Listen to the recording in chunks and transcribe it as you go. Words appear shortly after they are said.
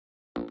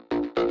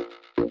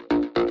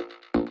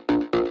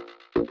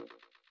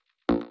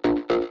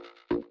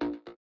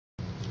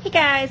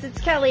Guys, it's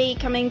Kelly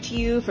coming to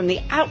you from the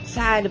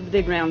outside of the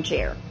big round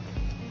chair.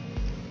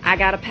 I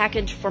got a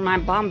package for my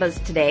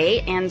Bombas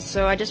today, and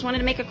so I just wanted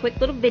to make a quick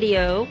little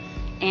video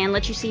and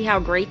let you see how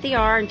great they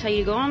are and tell you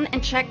to go on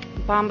and check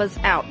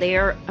Bombas out. They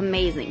are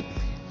amazing.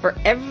 For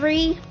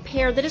every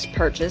pair that is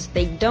purchased,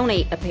 they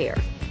donate a pair.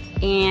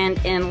 And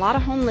in a lot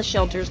of homeless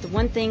shelters, the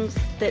one thing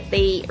that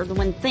they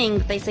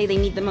say they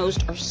need the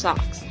most are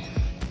socks.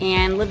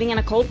 And living in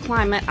a cold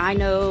climate, I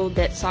know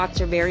that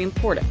socks are very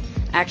important.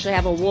 I actually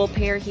have a wool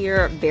pair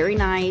here, very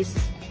nice.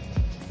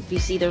 If you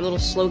see their little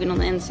slogan on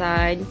the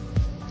inside.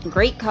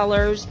 Great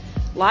colors,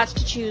 lots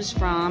to choose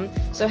from.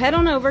 So head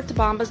on over to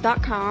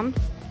bombas.com.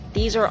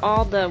 These are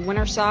all the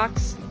winter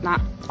socks, not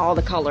all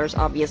the colors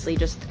obviously,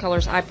 just the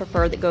colors I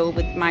prefer that go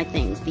with my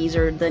things. These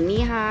are the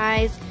knee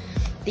highs,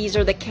 these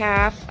are the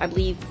calf, I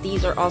believe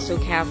these are also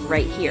calf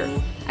right here.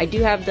 I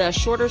do have the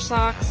shorter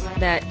socks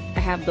that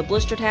have the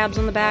blister tabs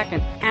on the back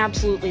and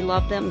absolutely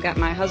love them. Got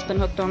my husband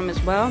hooked on them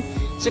as well.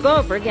 So go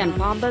over again,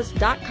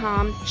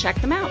 bombas.com,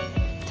 check them out.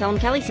 Tell them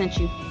Kelly sent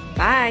you.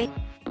 Bye.